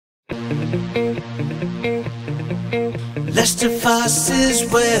Leicester Foss is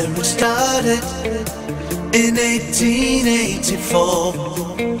where it started in 1884.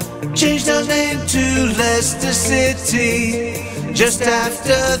 Changed our name to Leicester City just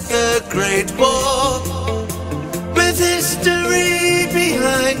after the Great War. With history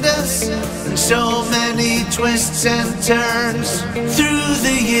behind us and so many twists and turns through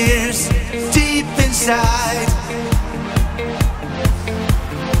the years, deep inside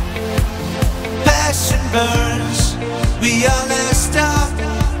passion burns. We are Leicester,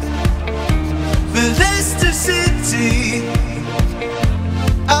 but Leicester City,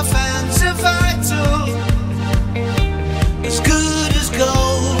 our fans are vital, as good as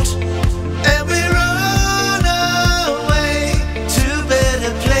gold, and we're on our way to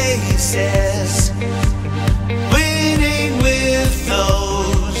better places, winning with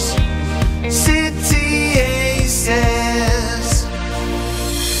those city aces.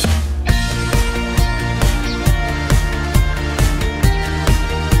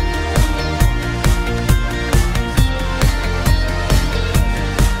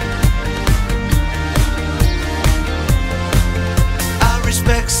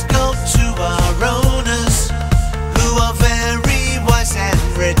 Respects go to our owners, who are very wise and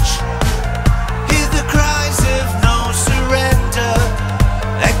rich. Hear the cries of no surrender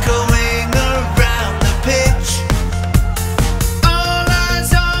echoing around the pitch. All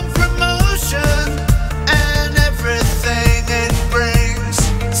eyes on promotion and everything it brings.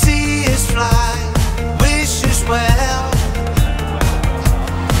 See us fly, wish us well.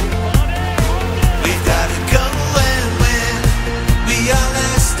 We've gotta go and win. We are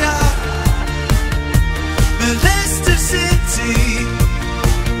Leicester, but Leicester City,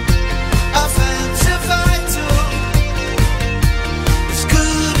 our fans are vital, as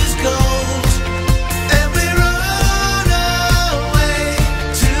good as gold, and we're on our way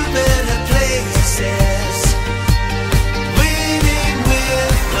to better places, winning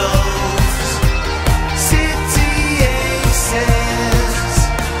with those city aces,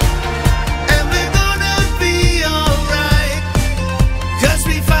 and we're gonna be alright, 'cause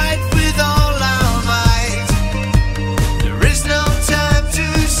we fight with all our might. There is no time to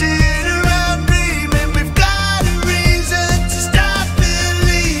sit around dreaming. We've got a reason to start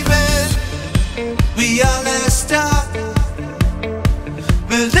believing. We are Leicester,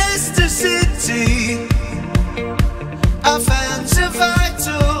 but Leicester City, our fans are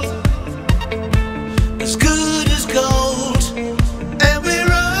vital, as good as gold, and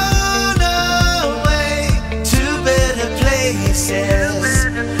we're on our way to better places.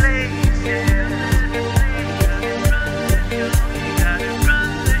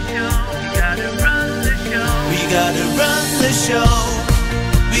 We gotta run the show.